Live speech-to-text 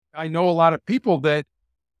I know a lot of people that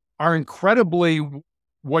are incredibly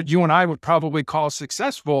what you and I would probably call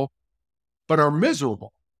successful, but are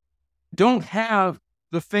miserable. Don't have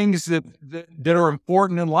the things that are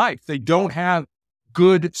important in life. They don't have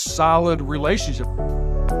good, solid relationships.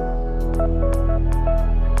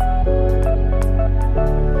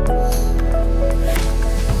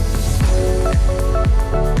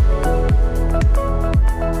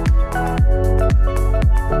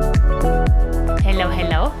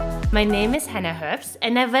 Hello. My name is Hannah Herbst,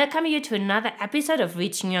 and I welcome you to another episode of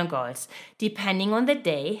Reaching Your Goals. Depending on the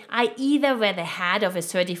day, I either wear the hat of a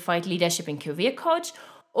certified leadership and career coach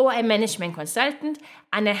or a management consultant,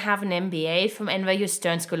 and I have an MBA from NYU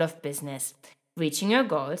Stern School of Business. Reaching Your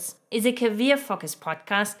Goals is a career-focused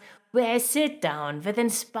podcast where I sit down with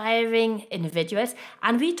inspiring individuals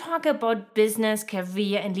and we talk about business,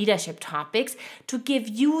 career, and leadership topics to give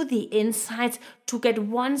you the insights to get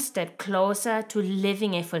one step closer to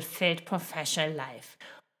living a fulfilled professional life.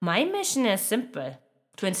 My mission is simple: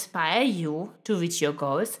 to inspire you to reach your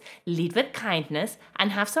goals, lead with kindness,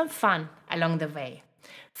 and have some fun along the way.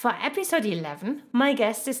 For episode 11, my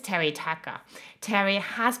guest is Terry Tucker. Terry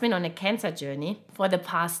has been on a cancer journey for the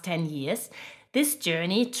past 10 years. This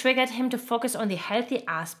journey triggered him to focus on the healthy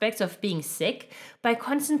aspects of being sick by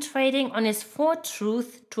concentrating on his 4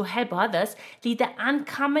 truths to help others lead the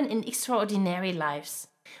uncommon and extraordinary lives.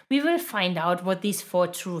 We will find out what these 4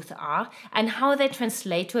 truths are and how they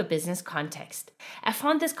translate to a business context. I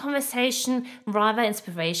found this conversation rather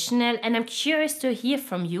inspirational, and I'm curious to hear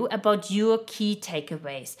from you about your key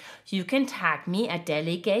takeaways. You can tag me at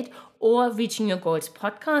Delegate or Reaching Your Goals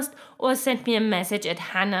podcast, or send me a message at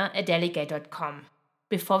hannah@delegate.com.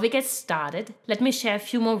 Before we get started, let me share a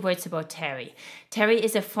few more words about Terry. Terry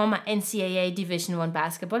is a former NCAA Division I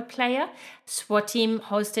basketball player, SWAT team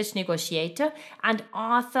hostage negotiator, and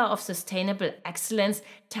author of Sustainable Excellence: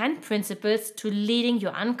 10 Principles to Leading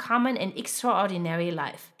Your Uncommon and Extraordinary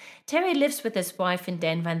Life. Terry lives with his wife in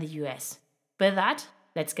Denver in the US. With that,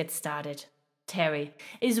 let's get started. Terry,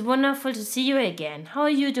 it's wonderful to see you again. How are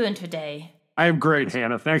you doing today? I am great,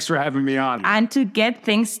 Hannah. Thanks for having me on. And to get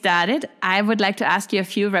things started, I would like to ask you a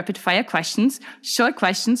few rapid-fire questions, short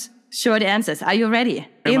answers. Are you ready?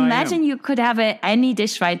 Imagine you could have any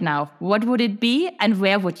dish right now. What would it be, and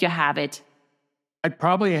where would you have it? I'd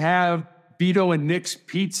probably have Vito and Nick's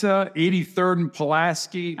Pizza, 83rd and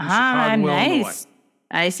Pulaski in Chicago, nice. Illinois.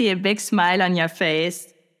 I see a big smile on your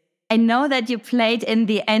face. I know that you played in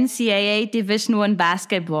the NCAA Division I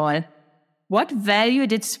basketball. What value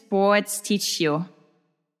did sports teach you?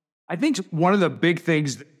 I think one of the big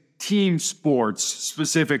things that team sports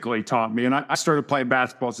specifically taught me, and I started playing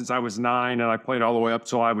basketball since I was 9, and I played all the way up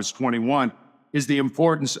till I was 21, is the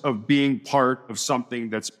importance of being part of something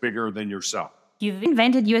that's bigger than yourself. You've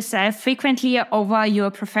invented yourself frequently over your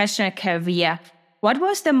professional career. What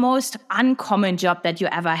was the most uncommon job that you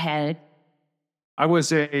ever held? I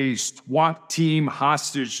was a SWAT team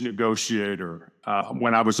hostage negotiator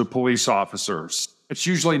when I was a police officer. It's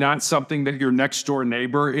usually not something that your next door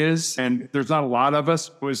neighbor is, and there's not a lot of us.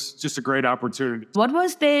 It was just a great opportunity. What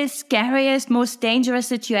was the scariest, most dangerous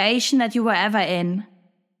situation that you were ever in?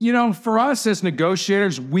 For us as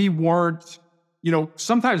negotiators, we weren't,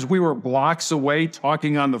 sometimes we were blocks away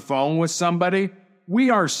talking on the phone with somebody.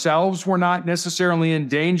 We ourselves were not necessarily in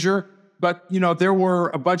danger, but, there were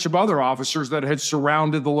a bunch of other officers that had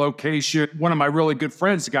surrounded the location. One of my really good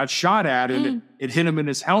friends got shot at, and it hit him in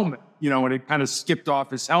his helmet, and it kind of skipped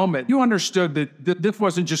off his helmet. You understood that this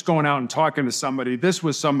wasn't just going out and talking to somebody. This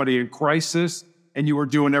was somebody in crisis, and you were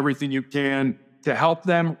doing everything you can to help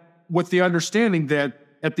them, with the understanding that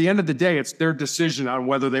at the end of the day, it's their decision on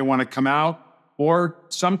whether they want to come out, or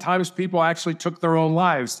sometimes people actually took their own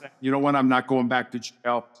lives. You know what? I'm not going back to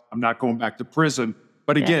jail. I'm not going back to prison.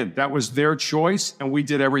 But again, that was their choice, and we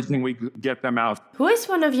did everything we could get them out. Who is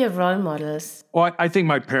one of your role models? Well, I think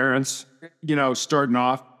my parents, starting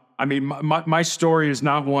off. I mean, my story is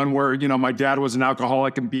not one where, my dad was an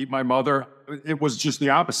alcoholic and beat my mother. It was just the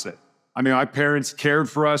opposite. I mean, my parents cared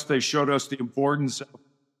for us. They showed us the importance of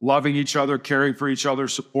loving each other, caring for each other,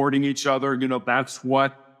 supporting each other. That's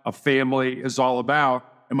what a family is all about.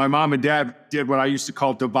 And my mom and dad did what I used to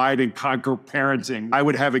call divide and conquer parenting. I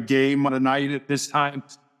would have a game on a night at this time,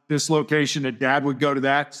 this location, and dad would go to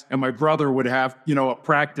that. And my brother would have, a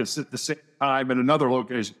practice at the same time at another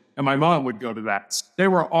location. And my mom would go to that. They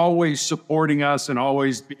were always supporting us and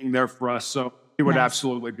always being there for us. So it would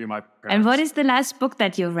absolutely be my parents. And what is the last book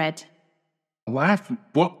that you read? The last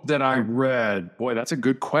book that I read, boy, that's a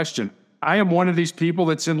good question. I am one of these people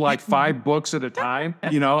that's in like 5 books at a time.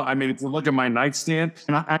 If you look at my nightstand,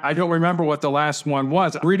 and I don't remember what the last one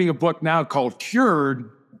was. I'm reading a book now called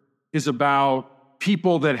Cured is about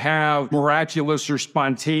people that have miraculous or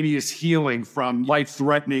spontaneous healing from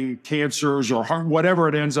life-threatening cancers or whatever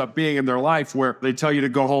it ends up being in their life, where they tell you to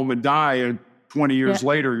go home and die, and 20 years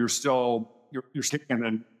later, you're still sticking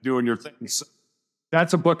and doing your things.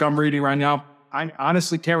 That's a book I'm reading right now. I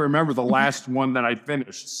honestly can't remember the last one that I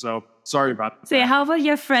finished, so sorry about that. So how will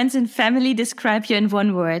your friends and family describe you in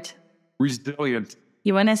one word? Resilient.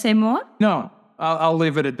 You want to say more? No, I'll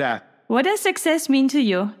leave it at that. What does success mean to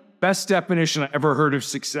you? Best definition I ever heard of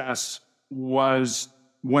success was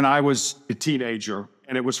when I was a teenager,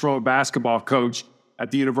 and it was from a basketball coach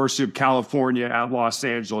at the University of California at Los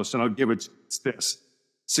Angeles, and I'll give it this.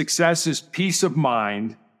 Success is peace of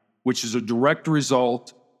mind, which is a direct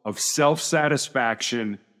result of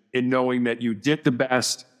self-satisfaction in knowing that you did the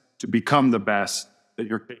best to become the best that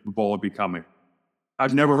you're capable of becoming.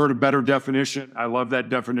 I've never heard a better definition. I love that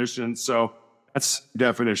definition. So that's the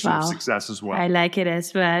definition of success as well. I like it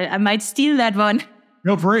as well. I might steal that one.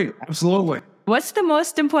 Feel free. Absolutely. What's the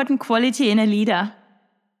most important quality in a leader?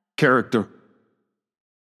 Character.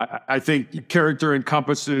 I think character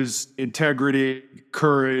encompasses integrity,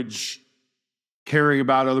 courage, caring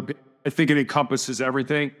about other people. I think it encompasses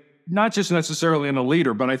everything, not just necessarily in a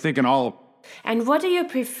leader, but I think in all of them. And what do you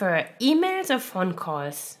prefer, emails or phone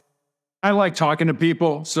calls? I like talking to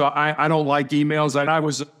people, so I don't like emails. I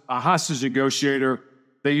was a hostage negotiator.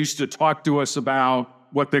 They used to talk to us about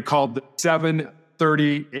what they called the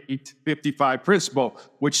 7-38-55 principle,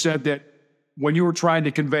 which said that when you were trying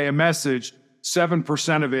to convey a message,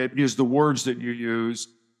 7% of it is the words that you use,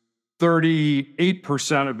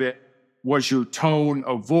 38% of it was your tone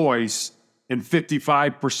of voice, and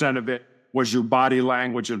 55% of it was your body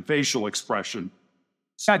language and facial expression.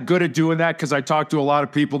 I'm not good at doing that because I talked to a lot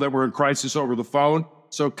of people that were in crisis over the phone.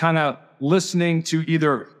 So kind of listening to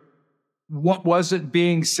either what was it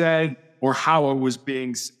being said or how it was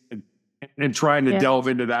being said, and trying to delve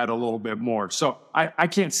into that a little bit more. So I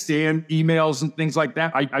can't stand emails and things like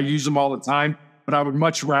that. I use them all the time, but I would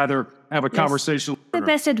much rather have a conversation. The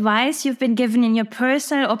best advice you've been given in your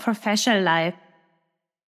personal or professional life?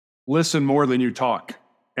 Listen more than you talk.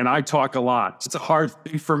 And I talk a lot. It's a hard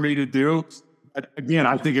thing for me to do. But again,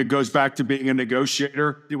 I think it goes back to being a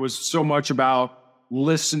negotiator. It was so much about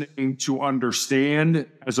listening to understand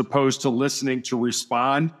as opposed to listening to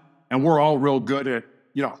respond. And we're all real good at,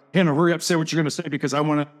 Hannah, hurry up, say what you're going to say because I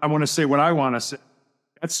want to say what I want to say.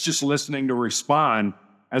 That's just listening to respond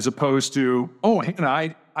as opposed to, oh,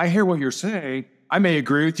 Hannah, I hear what you're saying. I may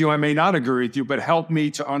agree with you. I may not agree with you, but help me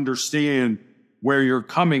to understand where you're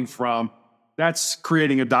coming from. That's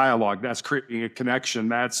creating a dialogue. That's creating a connection.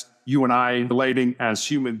 That's you and I relating as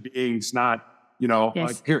human beings, not,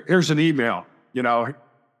 like here's an email,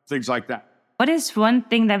 things like that. What is one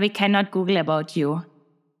thing that we cannot Google about you?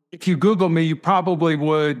 If you Google me, you probably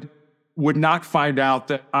would not find out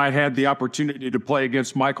that I had the opportunity to play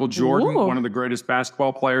against Michael Jordan, one of the greatest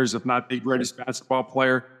basketball players, if not the greatest basketball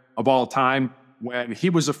player of all time, when he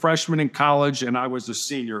was a freshman in college and I was a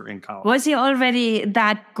senior in college. Was he already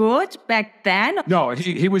that good back then? No,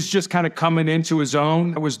 he was just kind of coming into his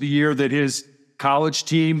own. It was the year that his college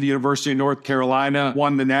team, the University of North Carolina,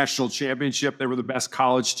 won the national championship. They were the best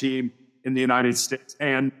college team in the United States.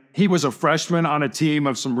 And he was a freshman on a team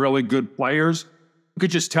of some really good players. You could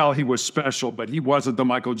just tell he was special, but he wasn't the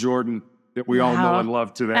Michael Jordan that we all know and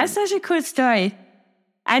love today. That's such a cool story.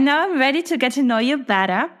 And now I'm ready to get to know you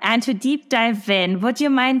better and to deep dive in. Would you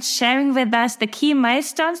mind sharing with us the key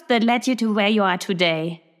milestones that led you to where you are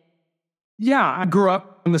today? Yeah, I grew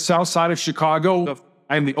up on the south side of Chicago.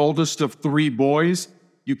 I'm the oldest of 3 boys.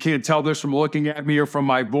 You can't tell this from looking at me or from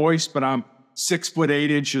my voice, but I'm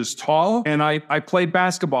 6'8" tall. And I played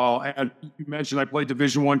basketball. And you mentioned I played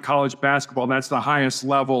Division I college basketball. That's the highest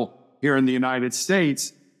level here in the United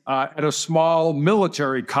States. At a small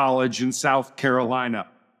military college in South Carolina.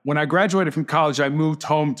 When I graduated from college, I moved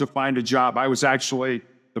home to find a job. I was actually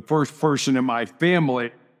the first person in my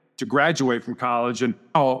family to graduate from college. And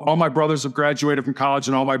all my brothers have graduated from college,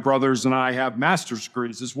 and all my brothers and I have master's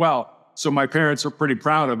degrees as well. So my parents are pretty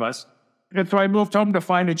proud of us. And so I moved home to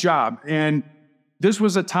find a job. And this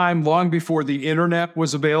was a time long before the internet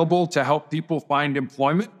was available to help people find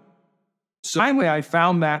employment. So finally, I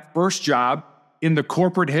found that first job in the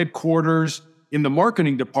corporate headquarters in the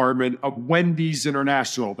marketing department of Wendy's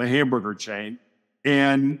International, the hamburger chain.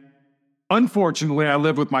 And unfortunately, I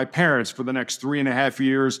lived with my parents for the next 3.5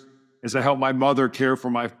 years as I helped my mother care for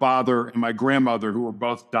my father and my grandmother, who were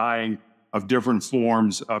both dying of different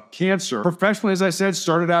forms of cancer. Professionally, as I said,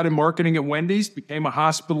 started out in marketing at Wendy's, became a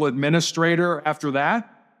hospital administrator after that,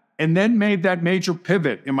 and then made that major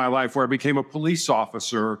pivot in my life where I became a police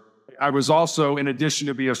officer. I was also, in addition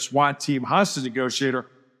to be a SWAT team hostage negotiator,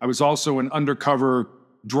 I was also an undercover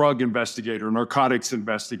drug investigator, narcotics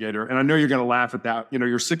investigator. And I know you're going to laugh at that.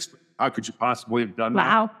 You're 6. How could you possibly have done that?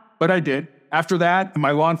 Wow. But I did. After that,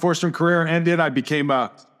 my law enforcement career ended. I became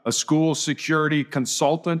a school security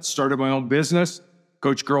consultant, started my own business,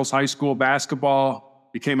 coached girls' high school basketball,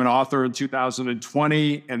 became an author in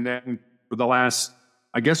 2020. And then for the last,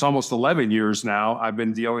 I guess, almost 11 years now, I've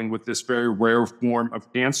been dealing with this very rare form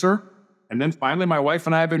of cancer. And then finally, my wife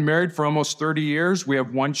and I have been married for almost 30 years. We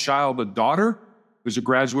have one child, a daughter, who's a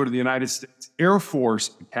graduate of the United States Air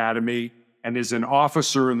Force Academy and is an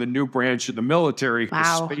officer in the new branch of the military,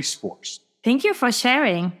 Wow. the Space Force. Thank you for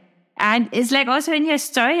sharing. And it's like also in your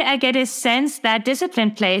story, I get a sense that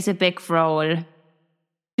discipline plays a big role.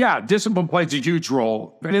 Yeah, discipline plays a huge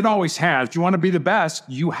role, and it always has. If you want to be the best,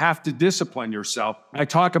 you have to discipline yourself. I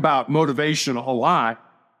talk about motivation a lot,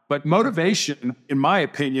 but motivation, in my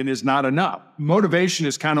opinion, is not enough. Motivation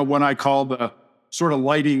is kind of what I call the sort of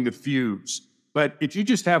lighting the fuse. But if you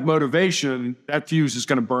just have motivation, that fuse is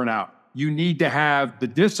going to burn out. You need to have the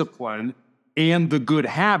discipline and the good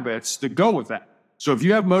habits to go with that. So if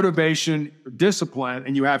you have motivation, discipline,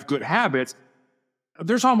 and you have good habits,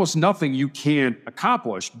 there's almost nothing you can't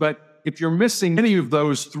accomplish. But if you're missing any of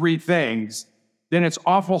those three things, then it's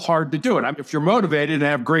awful hard to do it. I mean, if you're motivated and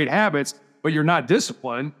have great habits, but you're not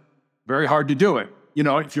disciplined, very hard to do it.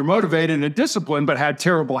 If you're motivated and disciplined, but had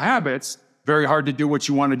terrible habits, very hard to do what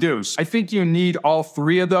you want to do. So I think you need all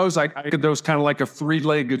three of those. I look at those kind of like a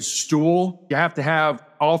three-legged stool. You have to have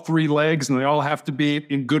all three legs, and they all have to be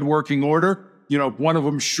in good working order. One of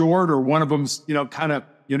them's short or one of them's, kind of,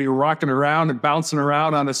 you're rocking around and bouncing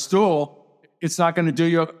around on a stool. It's not going to do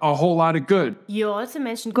you a whole lot of good. You also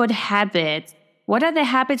mentioned Good habits. What are the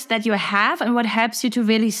habits that you have and what helps you to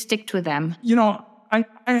really stick to them? I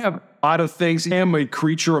have a lot of things. I am a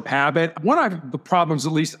creature of habit. One of the problems,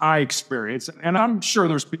 at least I experience, and I'm sure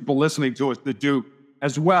there's people listening to us that do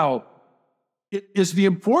as well, is the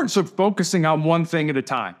importance of focusing on one thing at a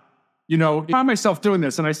time. I find myself doing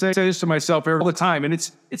this, and I say this to myself all the time, and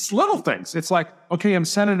it's little things. It's like, okay, I'm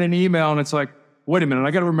sending an email, and it's like, wait a minute,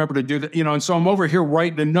 I got to remember to do that. And so I'm over here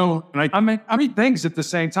writing a note, and I mean things at the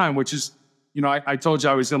same time, which is, I told you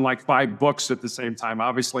I was in like 5 books at the same time.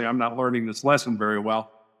 Obviously, I'm not learning this lesson very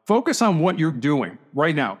well. Focus on what you're doing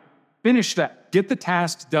right now. Finish that. Get the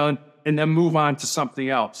tasks done, and then move on to something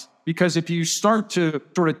else. Because if you start to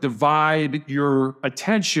sort of divide your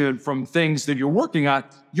attention from things that you're working on,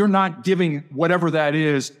 you're not giving whatever that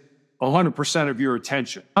is 100% of your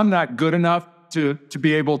attention. I'm not good enough to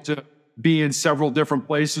be able to be in several different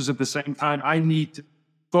places at the same time. I need to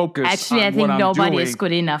focus Actually, on I think what I'm nobody doing. is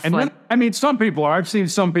good enough And for then, I mean, some people are. I've seen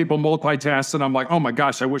some people multitask, and I'm like, oh my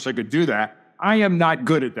gosh, I wish I could do that. I am not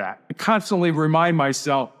good at that. I constantly remind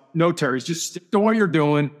myself, no, Terry, just stick to what you're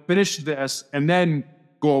doing, finish this, and then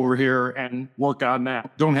go over here and work on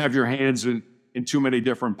that. Don't have your hands in too many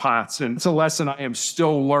different pots. And it's a lesson I am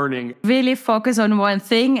still learning. Really focus on one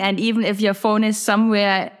thing, and even if your phone is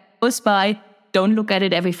somewhere close by, don't look at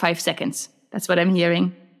it every 5 seconds. That's what I'm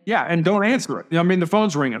hearing. Yeah, and don't answer it. I mean, the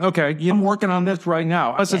phone's ringing. Okay, I'm working on this right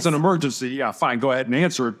now. Unless it's an emergency, yeah, fine, go ahead and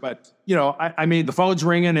answer it. But, I mean, the phone's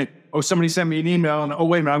ringing and, somebody sent me an email and,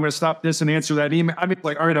 wait a minute, I'm going to stop this and answer that email. I mean,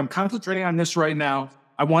 like, all right, I'm concentrating on this right now.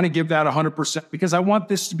 I want to give that 100% because I want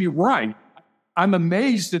this to be right. I'm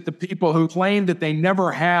amazed at the people who claim that they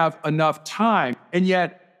never have enough time, and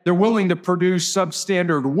yet they're willing to produce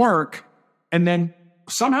substandard work, and then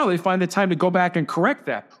somehow they find the time to go back and correct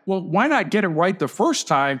that. Well, why not get it right the first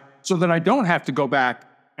time so that I don't have to go back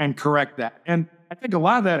and correct that? And I think a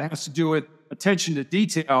lot of that has to do with attention to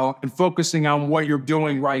detail and focusing on what you're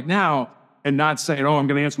doing right now and not saying, I'm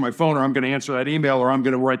going to answer my phone or I'm going to answer that email or I'm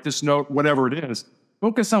going to write this note, whatever it is.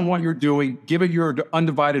 Focus on what you're doing, give it your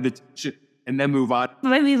undivided attention, and then move on.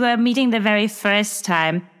 When we were meeting the very first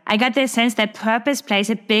time, I got the sense that purpose plays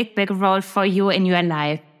a big, big role for you in your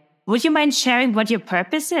life. Would you mind sharing what your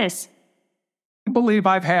purpose is? I believe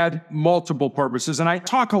I've had multiple purposes, and I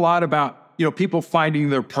talk a lot about, people finding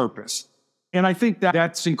their purpose. And I think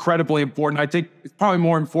that's incredibly important. I think it's probably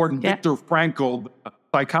more important. Yeah. Viktor Frankl, a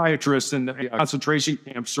psychiatrist and a concentration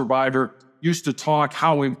camp survivor, used to talk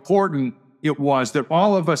how important it was that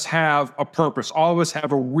all of us have a purpose. All of us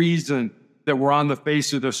have a reason that we're on the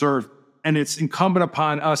face of this earth. And it's incumbent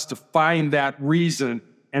upon us to find that reason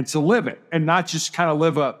and to live it, and not just kind of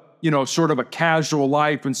live a, sort of a casual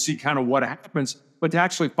life and see kind of what happens, but to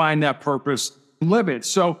actually find that purpose and live it.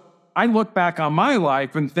 So I look back on my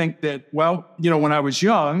life and think that, when I was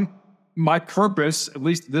young, my purpose, at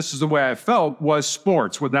least this is the way I felt, was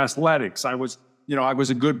sports with athletics. I was, I was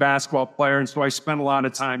a good basketball player. And so I spent a lot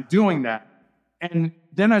of time doing that. And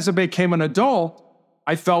then as I became an adult,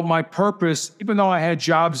 I felt my purpose, even though I had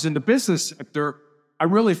jobs in the business sector, I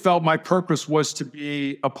really felt my purpose was to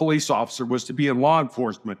be a police officer, was to be in law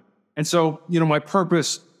enforcement. And so, my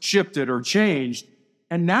purpose shifted or changed.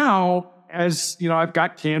 And now, as I've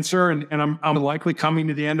got cancer and I'm likely coming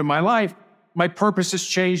to the end of my life, my purpose has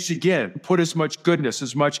changed again. Put as much goodness,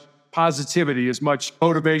 as much positivity, as much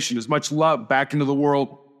motivation, as much love back into the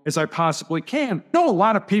world as I possibly can. A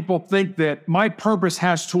lot of people think that my purpose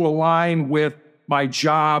has to align with my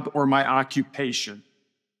job or my occupation.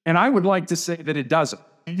 And I would like to say that it doesn't.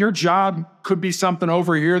 Your job could be something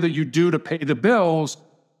over here that you do to pay the bills,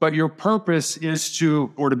 but your purpose is to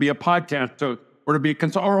be a podcaster, or to be a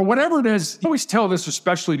consultant, or whatever it is. I always tell this,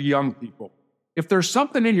 especially to young people. If there's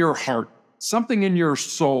something in your heart, something in your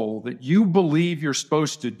soul that you believe you're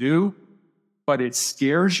supposed to do, but it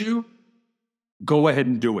scares you, go ahead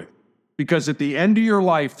and do it. Because at the end of your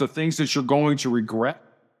life, the things that you're going to regret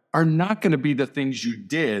are not going to be the things you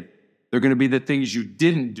did. They're going to be the things you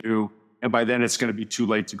didn't do. And by then it's going to be too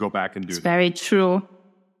late to go back and do It's that. very true.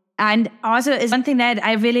 And also is one thing that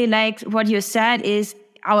I really liked what you said is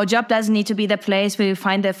our job doesn't need to be the place where we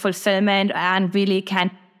find the fulfillment and really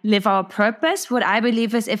can live our purpose. What I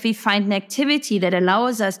believe is if we find an activity that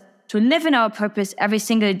allows us to live in our purpose every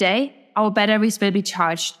single day, our batteries will be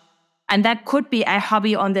charged. And that could be a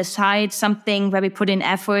hobby on the side, something where we put in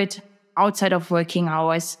effort outside of working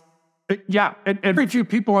hours. Yeah, and very few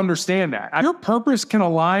people understand that. Your purpose can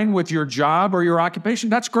align with your job or your occupation.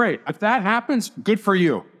 That's great. If that happens, good for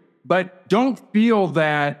you. But don't feel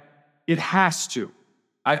that it has to.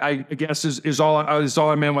 I guess is all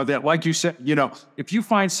I meant with that. Like you said, if you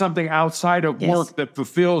find something outside of work that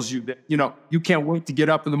fulfills you, that you can't wait to get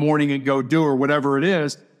up in the morning and go do or whatever it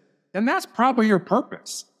is, then that's probably your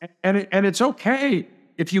purpose. And it's okay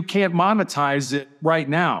if you can't monetize it right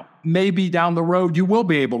now. Maybe down the road you will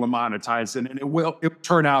be able to monetize it, and it will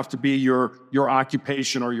turn out to be your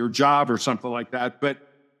occupation or your job or something like that. But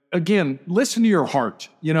again, listen to your heart.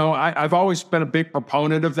 I've always been a big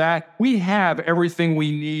proponent of that. We have everything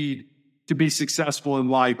we need to be successful in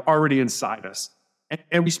life already inside us.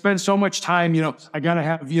 And we spend so much time, I got to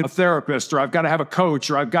have a therapist, or I've got to have a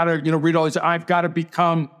coach, or I've got to, read all these. I've got to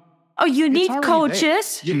become. Oh, you need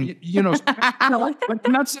coaches? I'm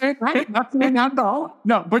not saying right. Not saying at all.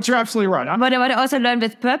 No, but you're absolutely right. What I also learned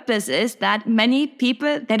with purpose is that many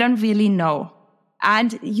people, they don't really know.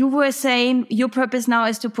 And you were saying your purpose now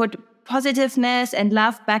is to put positiveness and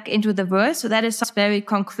love back into the world. So that is very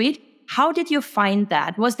concrete. How did you find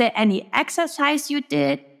that? Was there any exercise you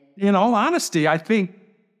did? In all honesty, I think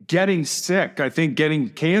getting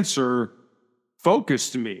cancer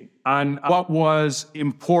focused me on what was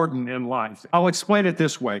important in life. I'll explain it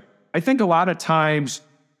this way. I think a lot of times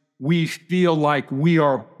we feel like we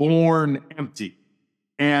are born empty.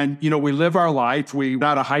 And, we live our life, we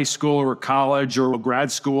got out of high school or college or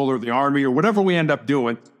grad school or the army or whatever we end up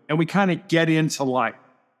doing, and we kind of get into life.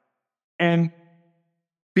 And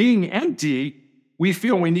being empty, we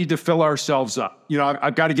feel we need to fill ourselves up.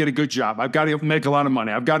 I've got to get a good job. I've got to make a lot of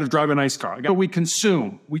money. I've got to drive a nice car. We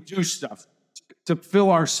consume, we do stuff to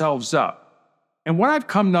fill ourselves up. And what I've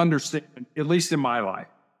come to understand, at least in my life,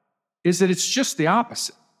 is that it's just the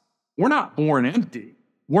opposite. We're not born empty.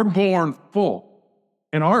 We're born full.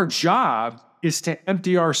 And our job is to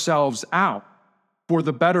empty ourselves out for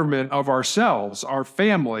the betterment of ourselves, our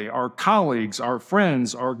family, our colleagues, our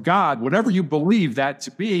friends, our God, whatever you believe that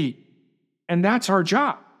to be. And that's our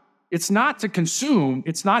job. It's not to consume.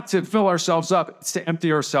 It's not to fill ourselves up. It's to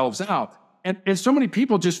empty ourselves out. And so many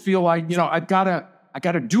people just feel like, I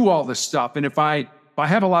gotta do all this stuff. And if I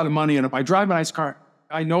have a lot of money and if I drive a nice car,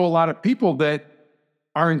 I know a lot of people that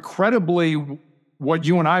are incredibly what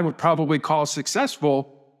you and I would probably call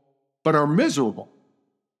successful, but are miserable.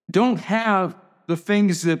 Don't have the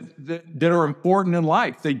things that are important in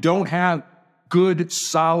life. They don't have good,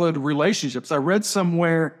 solid relationships. I read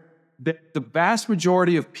somewhere that the vast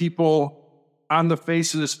majority of people on the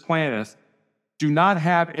face of this planet do not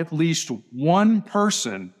have at least one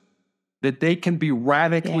person that they can be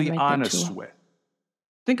radically honest with.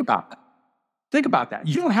 Think about that.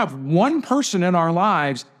 You don't have one person in our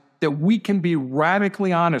lives that we can be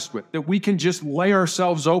radically honest with, that we can just lay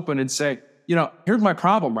ourselves open and say, here's my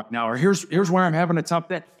problem right now, or here's where I'm having a tough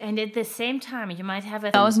day. And at the same time, you might have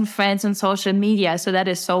 1,000 friends on social media, so that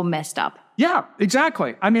is so messed up. Yeah,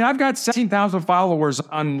 exactly. I mean, I've got 17,000 followers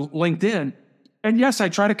on LinkedIn, and yes, I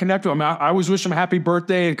try to connect with them. I always wish them a happy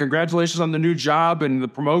birthday and congratulations on the new job and the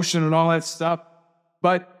promotion and all that stuff.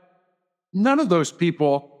 But none of those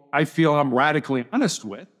people I feel I'm radically honest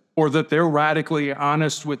with. or that they're radically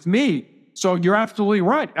honest with me. So you're absolutely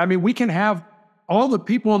right. I mean, we can have all the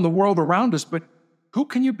people in the world around us, but who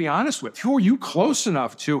can you be honest with? Who are you close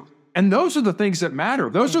enough to? And those are the things that matter.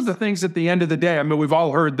 Those are the things at the end of the day. I mean, we've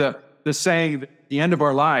all heard the saying, at the end of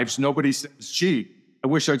our lives, nobody says, gee, I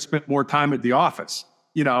wish I'd spent more time at the office.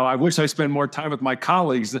 I wish I spent more time with my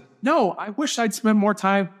colleagues. No, I wish I'd spend more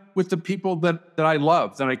time with the people that I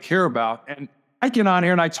love, that I care about. And I get on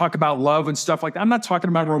here and I talk about love and stuff like that. I'm not talking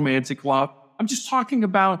about romantic love. I'm just talking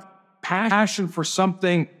about passion for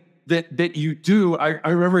something that you do. I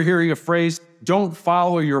remember hearing a phrase, don't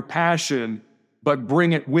follow your passion, but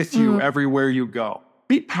bring it with you everywhere you go.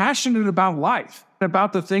 Be passionate about life,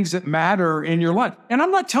 about the things that matter in your life. And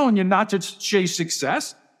I'm not telling you not to chase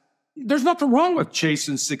success. There's nothing wrong with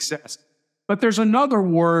chasing success. But there's another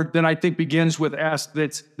word that I think begins with S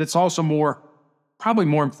that's also probably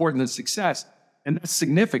more important than success, and that's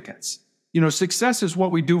significance. Success is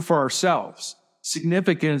what we do for ourselves.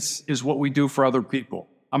 Significance is what we do for other people.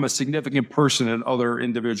 I'm a significant person in other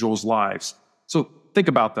individuals' lives. So think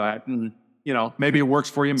about that. And, maybe it works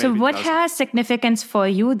for you. Maybe so what it doesn't. has significance for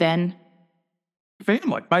you then?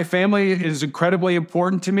 Family. My family is incredibly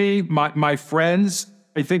important to me. My friends.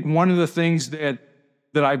 I think one of the things that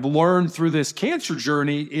I've learned through this cancer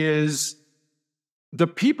journey is the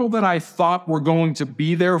people that I thought were going to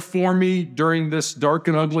be there for me during this dark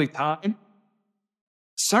and ugly time,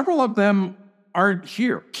 several of them aren't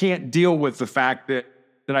here, can't deal with the fact that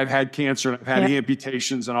I've had cancer and I've had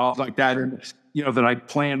amputations and all like that. And, that I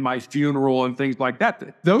planned my funeral and things like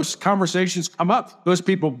that. Those conversations come up. Those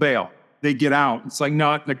people bail. They get out. It's like,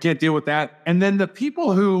 no, I can't deal with that. And then the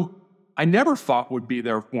people who I never thought would be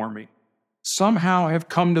there for me somehow have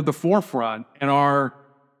come to the forefront and are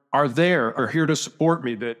here to support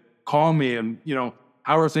me, that call me and,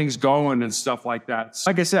 how are things going and stuff like that.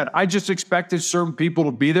 Like I said, I just expected certain people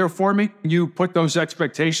to be there for me. You put those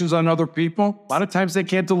expectations on other people, a lot of times they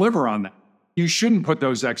can't deliver on that. You shouldn't put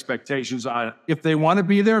those expectations on it. If they want to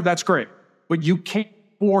be there, that's great. But you can't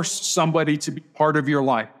force somebody to be part of your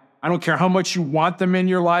life. I don't care how much you want them in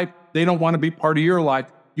your life. They don't want to be part of your life.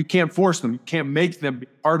 You can't force them. You can't make them be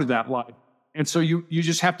part of that life. And so you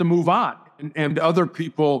just have to move on and other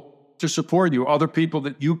people to support you, other people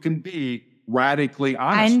that you can be radically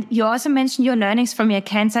honest. And you also mentioned your learnings from your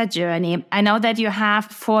cancer journey. I know that you have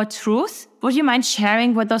 4 truths. Would you mind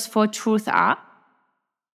sharing what those 4 truths are?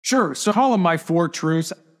 Sure. So call them my 4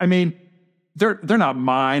 truths. I mean, they're not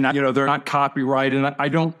mine. They're not copyrighted. And I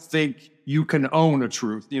don't think you can own a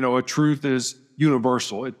truth. A truth is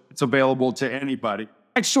universal. It's available to anybody.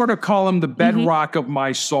 I sort of call them the bedrock of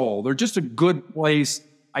my soul. They're just a good place,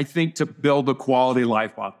 I think, to build a quality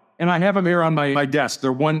life on. And I have them here on my desk.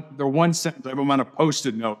 They're one sentence. I have them on a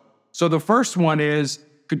Post-it note. So the first one is,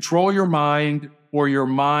 control your mind or your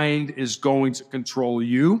mind is going to control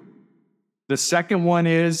you. The second one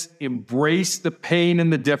is, embrace the pain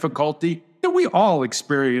and the difficulty that we all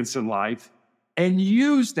experience in life and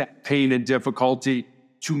use that pain and difficulty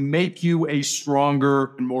to make you a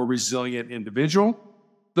stronger and more resilient individual.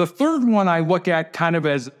 The third one I look at kind of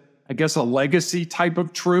as, I guess, a legacy type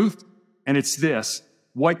of truth, and it's this: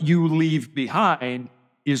 what you leave behind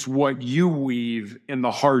is what you weave in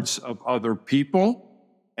the hearts of other people.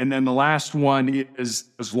 And then the last one is,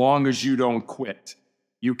 as long as you don't quit,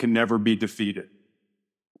 you can never be defeated.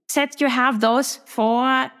 Said you have those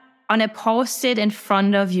 4 on a Post-it in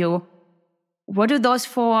front of you. What do those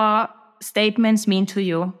 4 statements mean to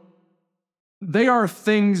you? They are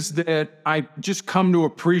things that I just come to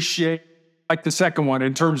appreciate, like the second one,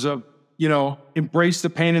 in terms of, embrace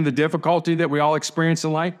the pain and the difficulty that we all experience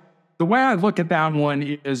in life. The way I look at that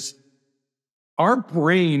one is our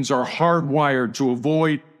brains are hardwired to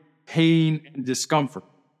avoid pain and discomfort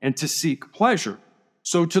and to seek pleasure.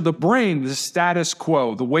 So to the brain, the status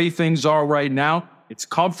quo, the way things are right now, it's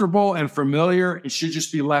comfortable and familiar. It should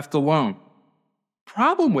just be left alone.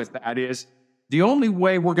 Problem with that is, the only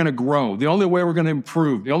way we're going to grow, the only way we're going to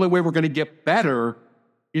improve, the only way we're going to get better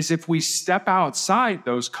is if we step outside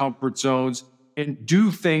those comfort zones and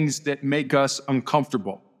do things that make us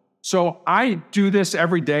uncomfortable. So I do this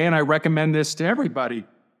every day, and I recommend this to everybody.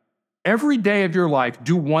 Every day of your life,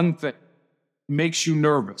 do one thing that makes you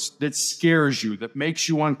nervous, that scares you, that makes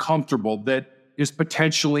you uncomfortable, that is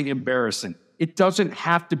potentially embarrassing. It doesn't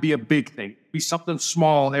have to be a big thing. Be something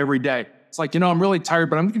small every day. It's like, I'm really tired,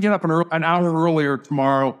 but I'm going to get up an hour earlier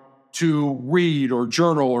tomorrow to read or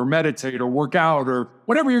journal or meditate or work out or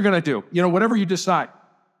whatever you're going to do. Whatever you decide.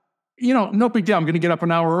 No big deal. I'm going to get up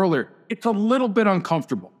an hour earlier. It's a little bit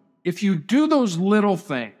uncomfortable. If you do those little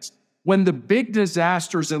things, when the big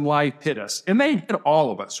disasters in life hit us, and they hit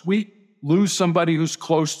all of us, we lose somebody who's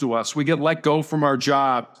close to us, we get let go from our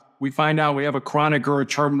job, we find out we have a chronic or a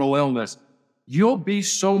terminal illness, you'll be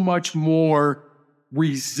so much more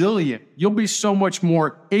resilient. You'll be so much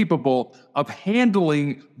more capable of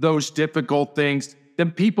handling those difficult things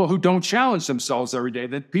than people who don't challenge themselves every day,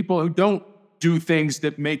 than people who don't do things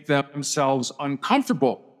that make themselves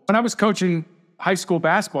uncomfortable. When I was coaching high school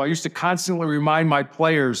basketball, I used to constantly remind my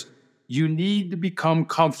players, you need to become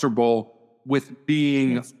comfortable with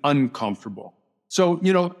being uncomfortable. So,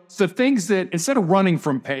 the things that, instead of running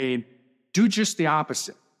from pain, do just the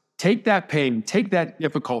opposite. Take that pain, take that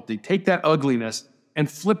difficulty, take that ugliness, and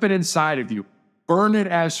flip it inside of you. Burn it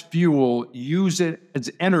as fuel, use it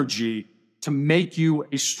as energy to make you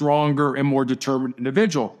a stronger and more determined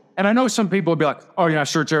individual. And I know some people will be like, oh yeah,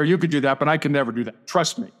 sure, Terry, you could do that, but I can never do that.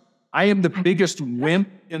 Trust me, I am the biggest wimp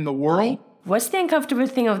in the world. What's the uncomfortable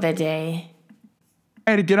thing of the day?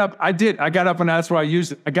 I had to get up. I did. I got up and that's why I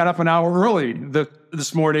used it. I got up an hour early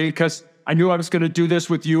this morning because I knew I was going to do this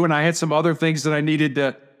with you, and I had some other things that I needed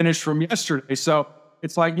to finish from yesterday. So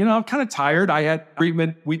it's like, I'm kind of tired. I had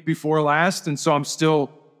treatment week before last, and so I'm still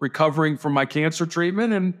recovering from my cancer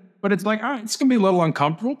treatment. But it's like, all right, it's going to be a little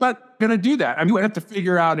uncomfortable, but I'm going to do that. I mean, you have to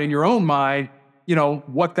figure out in your own mind,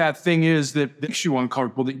 what that thing is that makes you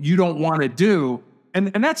uncomfortable, that you don't want to do.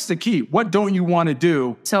 And that's the key. What don't you want to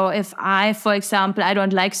do? So if I, for example, I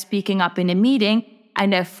don't like speaking up in a meeting,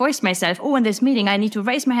 and I force myself, in this meeting, I need to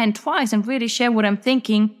raise my hand twice and really share what I'm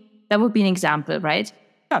thinking, that would be an example, right?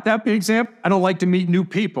 Yeah, that'd be an example. I don't like to meet new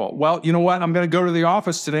people. Well, you know what? I'm going to go to the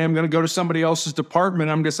office today. I'm going to go to somebody else's department.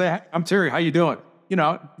 I'm going to say, hey, I'm Terry. How you doing? You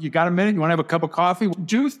got a minute? You want to have a cup of coffee?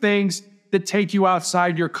 Do things that take you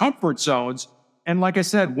outside your comfort zones. And like I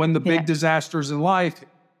said, when the big disasters in life,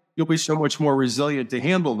 you'll be so much more resilient to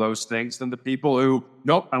handle those things than the people who,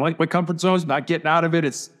 nope, I like my comfort zones, not getting out of it.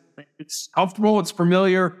 It's comfortable, it's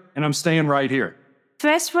familiar, and I'm staying right here.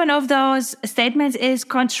 First one of those statements is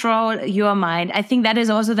control your mind. I think that is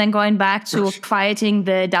also then going back to quieting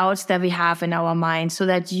the doubts that we have in our mind so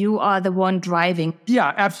that you are the one driving.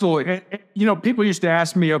 Yeah, absolutely. People used to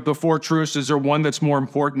ask me of the four truths, is there one that's more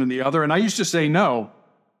important than the other? And I used to say no.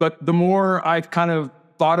 But the more I've kind of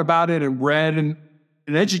thought about it and read and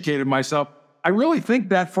educated myself, I really think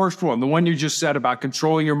that first one, the one you just said about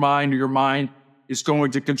controlling your mind, or your mind is going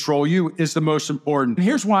to control you, is the most important. And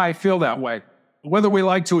here's why I feel that way. Whether we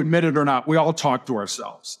like to admit it or not, we all talk to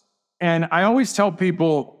ourselves. And I always tell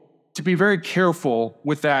people to be very careful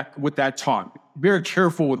with that talk. Very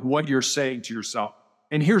careful with what you're saying to yourself.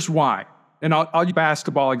 And here's why. And I'll use a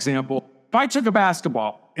basketball example. If I took a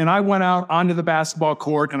basketball and I went out onto the basketball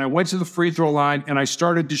court and I went to the free throw line and I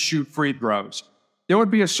started to shoot free throws, there would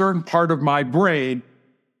be a certain part of my brain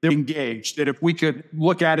that engaged, that if we could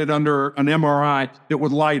look at it under an MRI, that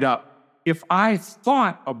would light up. If I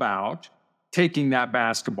thought about taking that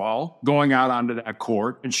basketball, going out onto that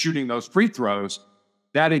court and shooting those free throws,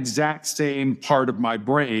 that exact same part of my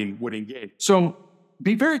brain would engage. So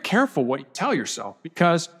be very careful what you tell yourself,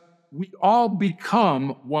 because we all become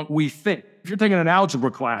what we think. If you're taking an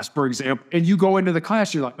algebra class, for example, and you go into the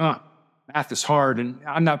class, you're like, math is hard and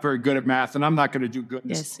I'm not very good at math and I'm not going to do good.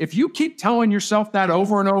 Yes. If you keep telling yourself that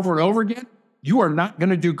over and over and over again, you are not going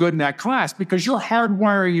to do good in that class, because you're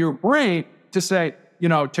hardwiring your brain to say,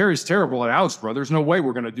 Terry's terrible at algebra. There's no way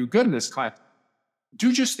we're going to do good in this class.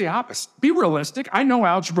 Do just the opposite. Be realistic. I know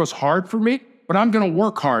algebra's hard for me, but I'm going to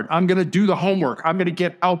work hard. I'm going to do the homework. I'm going to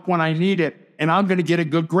get help when I need it, and I'm going to get a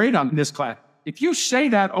good grade on this class. If you say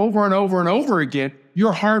that over and over and over again,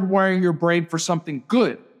 you're hardwiring your brain for something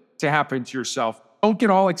good to happen to yourself. Don't get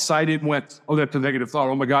all excited when, that's a negative thought.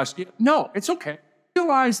 Oh my gosh. No, it's okay.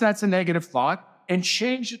 Realize that's a negative thought and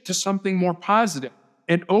change it to something more positive.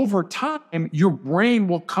 And over time, your brain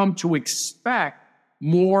will come to expect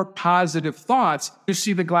more positive thoughts. Do you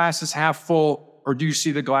see the glass as half full, or do you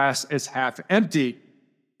see the glass as half empty?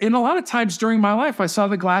 And a lot of times during my life, I saw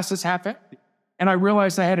the glass as half empty. And I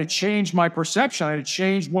realized I had to change my perception. I had to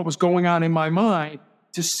change what was going on in my mind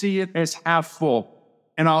to see it as half full.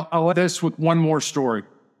 And I'll let this with one more story.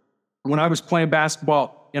 When I was playing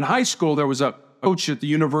basketball in high school, there was a coach at the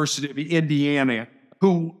University of Indiana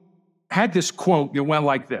who had this quote that went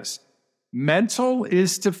like this: mental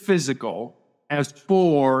is to physical as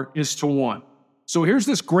 4 is to 1. So here's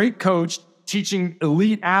this great coach teaching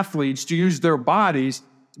elite athletes to use their bodies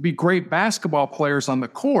to be great basketball players on the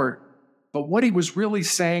court. But what he was really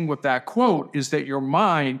saying with that quote is that your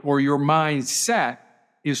mind, or your mindset,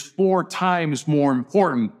 is 4 times more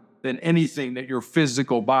important than anything that your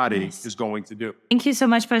physical body is going to do. Thank you so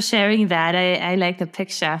much for sharing that. I like the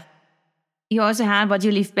picture. You also have what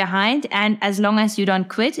you leave behind, and as long as you don't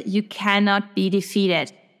quit, you cannot be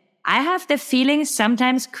defeated. I have the feeling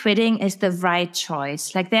sometimes quitting is the right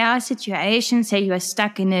choice. Like there are situations, say you are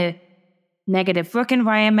stuck in a negative work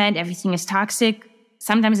environment, everything is toxic.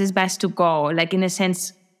 Sometimes it's best to go. Like in a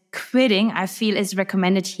sense, quitting, I feel, is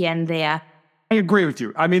recommended here and there. I agree with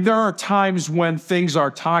you. I mean, there are times when things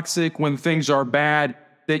are toxic, when things are bad,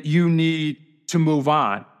 that you need to move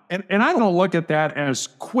on. And I don't look at that as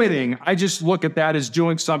quitting. I just look at that as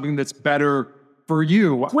doing something that's better for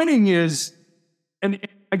you. Quitting is, and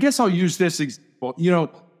I guess I'll use this example,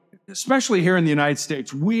 especially here in the United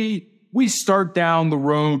States, we start down the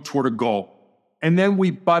road toward a goal, and then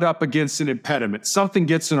we butt up against an impediment. Something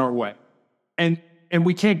gets in our way, and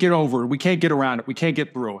we can't get over it. We can't get around it. We can't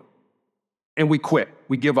get through it. And we quit.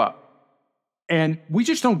 We give up. And we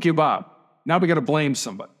just don't give up. Now we got to blame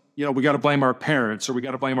somebody. We got to blame our parents, or we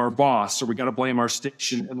got to blame our boss, or we got to blame our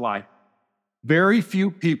station in life. Very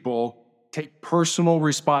few people take personal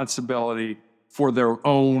responsibility for their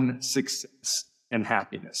own success and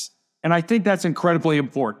happiness. And I think that's incredibly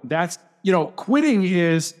important. That's, quitting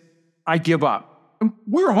is, I give up.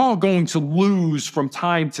 We're all going to lose from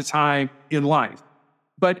time to time in life,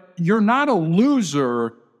 but you're not a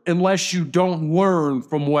loser unless you don't learn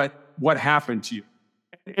from what happened to you.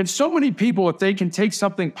 And so many people, if they can take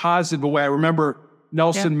something positive away, I remember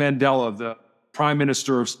Nelson Mandela, the Prime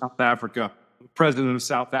Minister of South Africa, the President of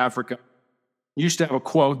South Africa, used to have a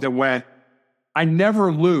quote that went, "I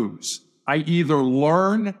never lose. I either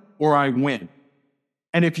learn or I win."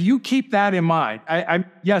 And if you keep that in mind,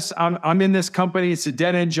 I'm in this company. It's a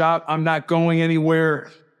dead-end job. I'm not going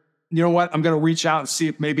anywhere. You know what? I'm going to reach out and see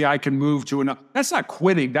if maybe I can move to another. That's not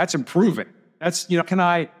quitting. That's improving. That's, can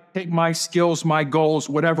I take my skills, my goals,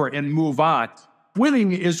 whatever, and move on?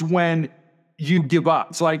 Quitting is when you give up.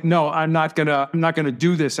 It's like, no, I'm not going to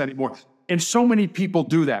do this anymore. And so many people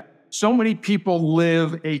do that. So many people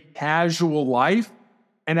live a casual life.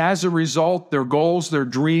 And as a result, their goals, their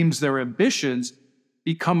dreams, their ambitions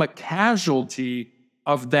become a casualty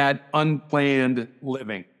of that unplanned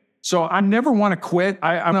living. So I never want to quit.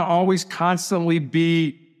 I'm going to always constantly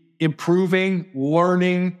be improving,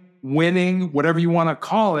 learning, winning, whatever you want to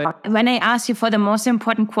call it. When I asked you for the most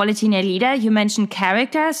important quality in a leader, you mentioned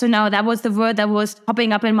character. So now that was the word that was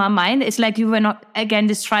popping up in my mind. It's like you were not, again,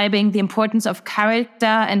 describing the importance of character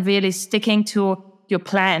and really sticking to your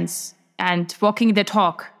plans and walking the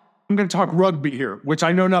talk. I'm going to talk rugby here, which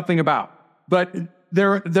I know nothing about. But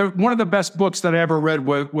one of the best books that I ever read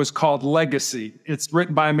was called Legacy. It's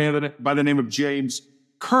written by a man by the name of James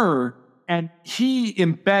Kerr, and he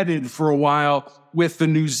embedded for a while with the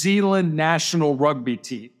New Zealand national rugby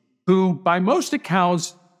team, who by most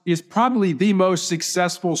accounts is probably the most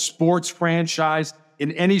successful sports franchise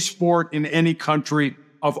in any sport in any country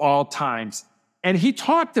of all times. And he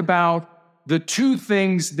talked about the two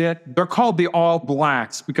things that they're called the All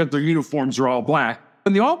Blacks because their uniforms are all black.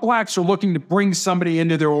 When the All Blacks are looking to bring somebody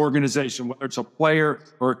into their organization, whether it's a player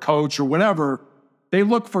or a coach or whatever, they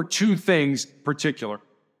look for two things in particular.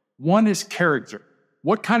 One is character.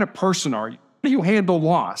 What kind of person are you? How do you handle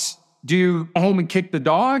loss? Do you go home and kick the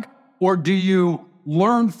dog? Or do you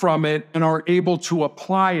learn from it and are able to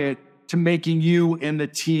apply it to making you and the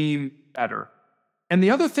team better? And the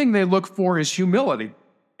other thing they look for is humility.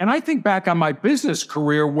 And I think back on my business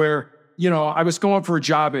career where I was going for a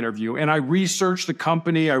job interview and I researched the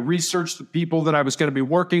company, I researched the people that I was going to be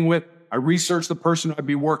working with, I researched the person I'd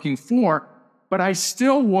be working for, but I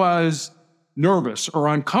still was nervous or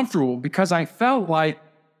uncomfortable because I felt like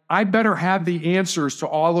I better have the answers to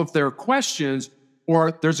all of their questions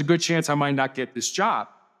or there's a good chance I might not get this job.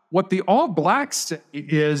 What the All Blacks say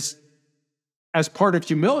is, as part of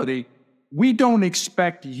humility, we don't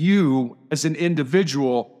expect you as an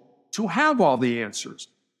individual to have all the answers.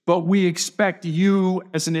 But we expect you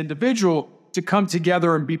as an individual to come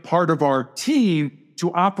together and be part of our team,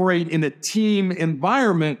 to operate in a team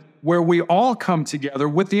environment where we all come together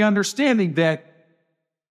with the understanding that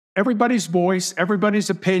everybody's voice, everybody's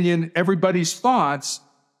opinion, everybody's thoughts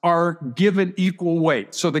are given equal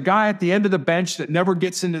weight. So the guy at the end of the bench that never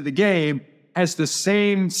gets into the game has the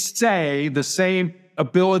same say, the same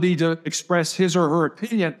ability to express his or her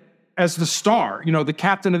opinion as the star, the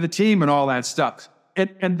captain of the team and all that stuff.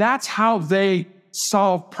 And that's how they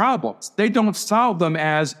solve problems. They don't solve them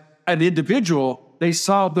as an individual. They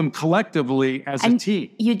solve them collectively as a team.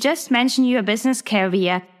 You just mentioned your business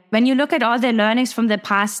career. When you look at all the learnings from the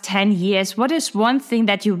past 10 years, what is one thing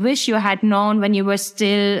that you wish you had known when you were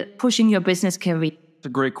still pushing your business career? It's a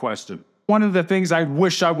great question. One of the things I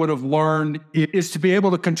wish I would have learned is to be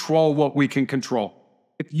able to control what we can control.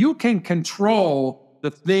 If you can control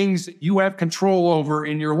the things that you have control over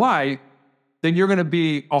in your life, then you're going to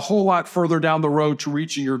be a whole lot further down the road to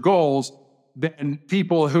reaching your goals than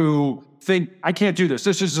people who think, I can't do this.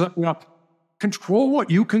 This is, control what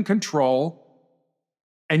you can control,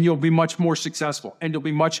 and you'll be much more successful, and you'll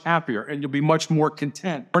be much happier, and you'll be much more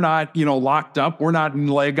content. We're not, locked up. We're not in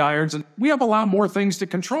leg irons, and we have a lot more things to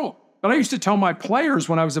control. But I used to tell my players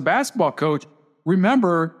when I was a basketball coach,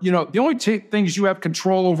 remember, the only things you have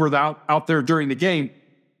control over out there during the game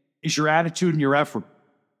is your attitude and your effort.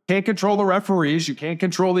 You can't control the referees. You can't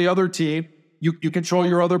control the other team. You control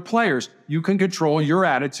your other players. You can control your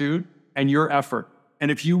attitude and your effort. And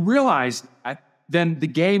if you realize that, then the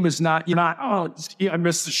game is not, you're not, I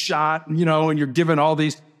missed the shot, and you're given all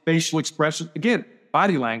these facial expressions. Again,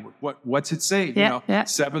 body language. What's it say?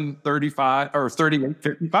 7:35 or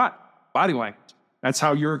 38:55. Body language. That's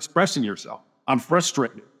how you're expressing yourself. I'm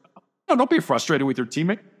frustrated. No, don't be frustrated with your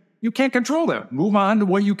teammate. You can't control that. Move on to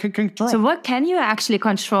what you can control. So what can you actually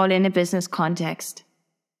control in a business context?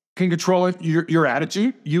 You can control it, your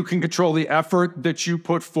attitude. You can control the effort that you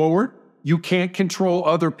put forward. You can't control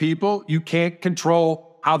other people. You can't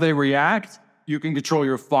control how they react. You can control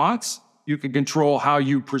your thoughts. You can control how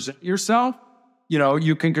you present yourself.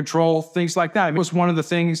 You can control things like that. It was one of the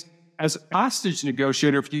things as a hostage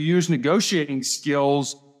negotiator, if you use negotiating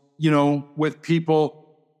skills, with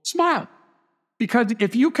people, smile. Because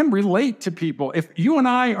if you can relate to people, if you and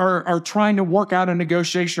I are trying to work out a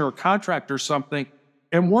negotiation or a contract or something,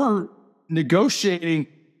 and we're negotiating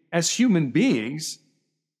as human beings,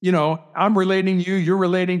 I'm relating to you, you're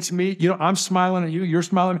relating to me, I'm smiling at you, you're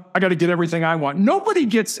smiling. I got to get everything I want. Nobody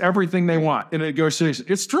gets everything they want in a negotiation.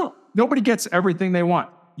 It's true. Nobody gets everything they want.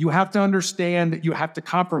 You have to understand that you have to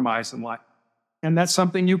compromise in life. And that's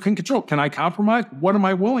something you can control. Can I compromise? What am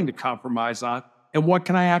I willing to compromise on? And what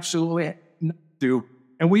can I absolutely not do?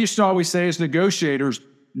 And we used to always say as negotiators,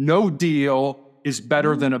 no deal is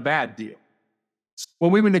better than a bad deal. When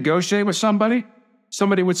we would negotiate with somebody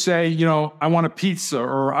would say, I want a pizza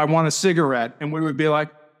or I want a cigarette. And we would be like,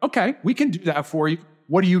 okay, we can do that for you.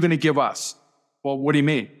 What are you going to give us? Well, what do you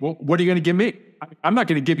mean? Well, what are you going to give me? I'm not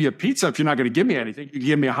going to give you a pizza if you're not going to give me anything. You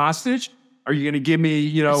give me a hostage? Are you going to give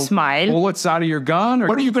me, smile, bullets out of your gun? Or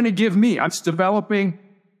what are you going to give me? I'm developing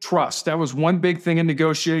trust. That was one big thing in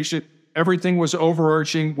negotiation. Everything was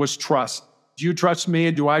overarching, was trust. Do you trust me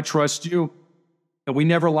and do I trust you? And we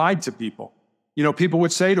never lied to people. People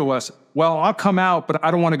would say to us, well, I'll come out, but I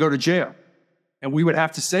don't want to go to jail. And we would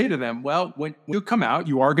have to say to them, well, when you come out,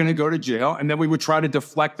 you are going to go to jail. And then we would try to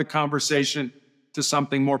deflect the conversation to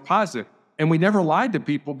something more positive. And we never lied to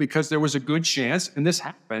people because there was a good chance, and this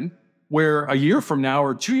happened, where a year from now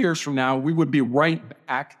or 2 years from now, we would be right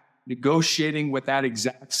back negotiating with that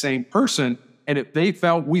exact same person. And if they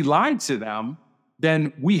felt we lied to them,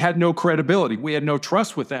 then we had no credibility. We had no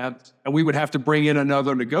trust with them. And we would have to bring in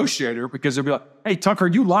another negotiator because they'd be like, hey, Tucker,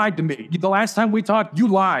 you lied to me. The last time we talked, you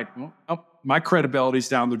lied. Well, my credibility's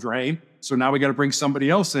down the drain. So now we got to bring somebody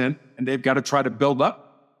else in, and they've got to try to build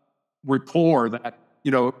up rapport, that,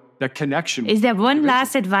 that connection. Is there one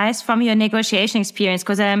last advice from your negotiation experience?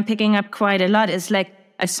 Because I'm picking up quite a lot. It's like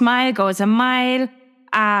a smile goes a mile.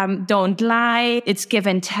 Don't lie. It's give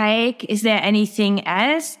and take. Is there anything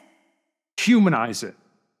else? Humanize it.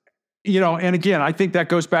 And again, I think that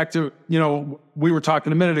goes back to, we were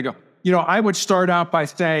talking a minute ago. I would start out by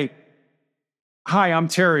saying, hi, I'm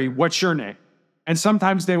Terry. What's your name? And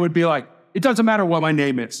sometimes they would be like, it doesn't matter what my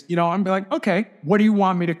name is. I'm like, okay, what do you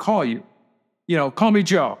want me to call you? Call me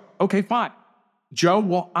Joe. Okay, fine. Joe,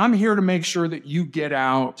 well, I'm here to make sure that you get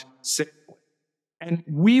out safely. And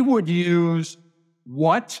we would use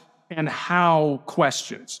what and how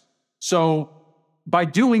questions. So by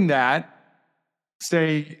doing that,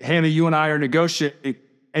 say, Hannah, you and I are negotiating,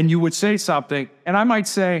 and you would say something, and I might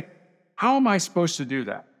say, how am I supposed to do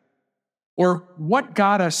that? Or what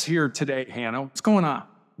got us here today, Hannah? What's going on?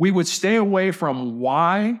 We would stay away from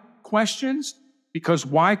why questions, because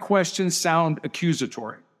why questions sound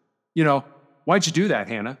accusatory. Why'd you do that,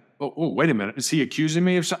 Hannah? Oh, wait a minute. Is he accusing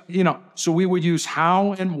me of something? So we would use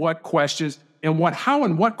how and what questions, and what how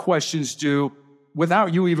and what questions do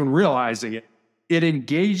without you even realizing it. It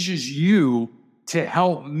engages you to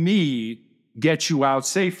help me get you out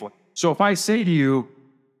safely. So if I say to you,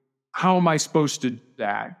 how am I supposed to do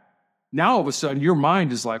that? Now, all of a sudden, your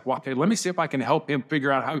mind is like, well, okay, let me see if I can help him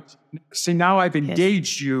figure out how. See, now I've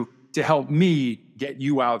engaged you to help me get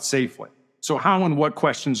you out safely. So how and what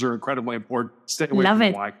questions are incredibly important. Stay away from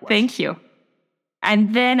the why questions. Thank you.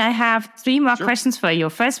 And then I have 3 more questions for you.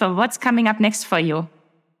 First of all, what's coming up next for you?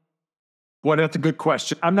 Well, that's a good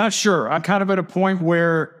question. I'm not sure. I'm kind of at a point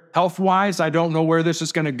where health-wise, I don't know where this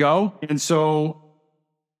is going to go. And so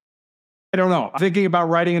I don't know. I'm thinking about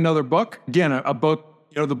writing another book. Again, a book,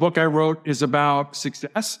 the book I wrote is about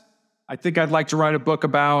success. I think I'd like to write a book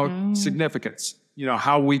about significance,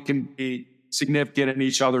 how we can be significant in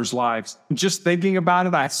each other's lives. Just thinking about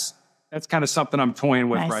it, that's kind of something I'm toying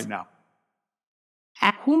with right now.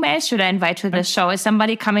 Whom else should I invite to the show? Is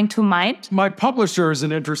somebody coming to mind? My publisher is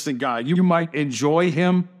an interesting guy. You might enjoy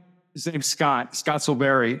him. His name's Scott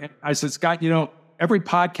Silveri. And I said, Scott, every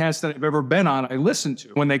podcast that I've ever been on, I listen to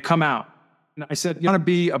when they come out. And I said, you want to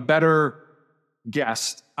be a better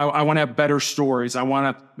guest. I want to have better stories. I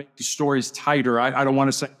want to make the stories tighter. I don't want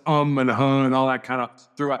to say and huh and all that kind of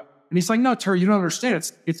throughout. And he's like, no, Terry, you don't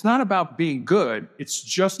understand. It's not about being good. It's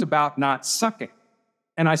just about not sucking.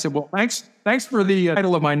 And I said, well, thanks for the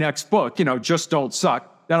title of my next book, Just Don't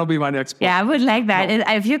Suck. That'll be my next book. Yeah, I would like that.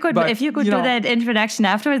 If you could do that introduction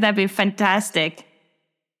afterwards, that'd be fantastic.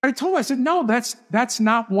 I told him, I said, no, that's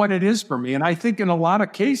not what it is for me. And I think in a lot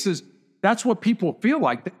of cases, that's what people feel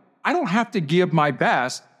like. I don't have to give my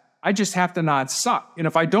best. I just have to not suck. And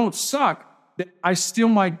if I don't suck, I still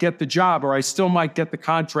might get the job, or I still might get the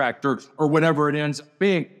contract, or whatever it ends up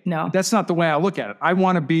being. No. That's not the way I look at it. I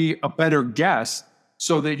want to be a better guest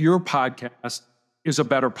so that your podcast is a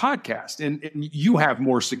better podcast, and you have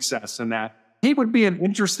more success in that. He would be an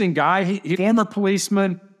interesting guy. He's a former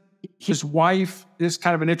policeman. His wife is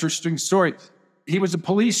kind of an interesting story. He was a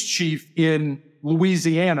police chief in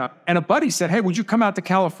Louisiana, and a buddy said, hey, would you come out to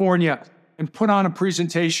California and put on a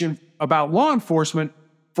presentation about law enforcement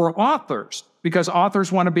for authors? Because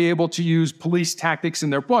authors want to be able to use police tactics in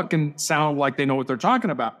their book and sound like they know what they're talking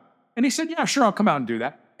about. And he said, yeah, sure, I'll come out and do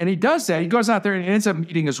that. And he does that. He goes out there and ends up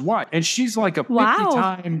meeting his wife. And she's like a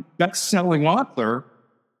 50-time best-selling author.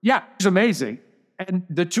 Yeah, she's amazing. And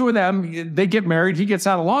the two of them, they get married. He gets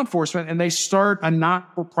out of law enforcement, and they start a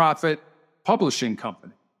not-for-profit publishing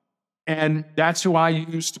company. And that's who I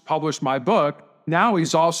used to publish my book. Now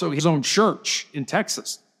he's also his own church in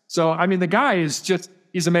Texas. So, the guy is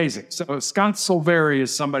he's amazing. So Scott Silveri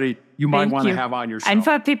is somebody you might want to have on your show. And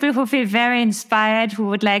for people who feel very inspired, who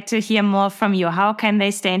would like to hear more from you, how can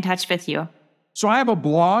they stay in touch with you? So I have a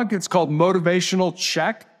blog. It's called Motivational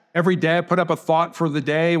Check. Every day I put up a thought for the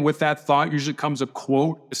day. With that thought usually comes a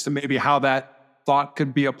quote as to maybe how that thought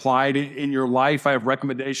could be applied in your life. I have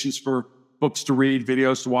recommendations for books to read,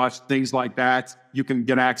 videos to watch, things like that. You can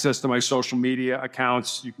get access to my social media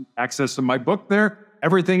accounts. You can access to my book there.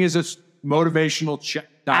 Everything is a Motivational Check.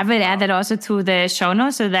 I will add that also to the show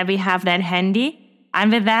notes so that we have that handy.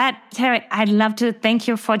 And with that, Terry, I'd love to thank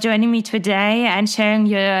you for joining me today and sharing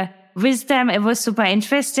your wisdom. It was super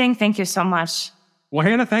interesting. Thank you so much. Well,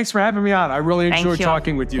 Hannah, thanks for having me on. I really enjoyed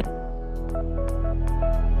talking with you.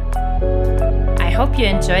 I hope you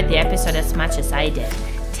enjoyed the episode as much as I did.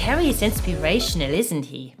 Terry is inspirational, isn't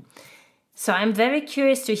he? So I'm very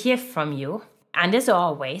curious to hear from you. And as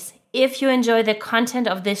always, if you enjoy the content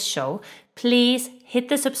of this show, please hit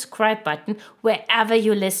the subscribe button wherever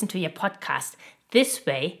you listen to your podcast. This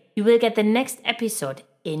way, you will get the next episode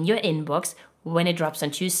in your inbox when it drops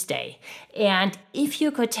on Tuesday. And if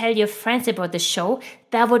you could tell your friends about the show,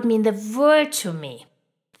 that would mean the world to me.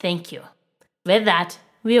 Thank you. With that,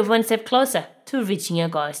 we are one step closer to reaching your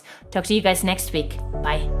goals. Talk to you guys next week.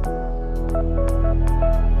 Bye.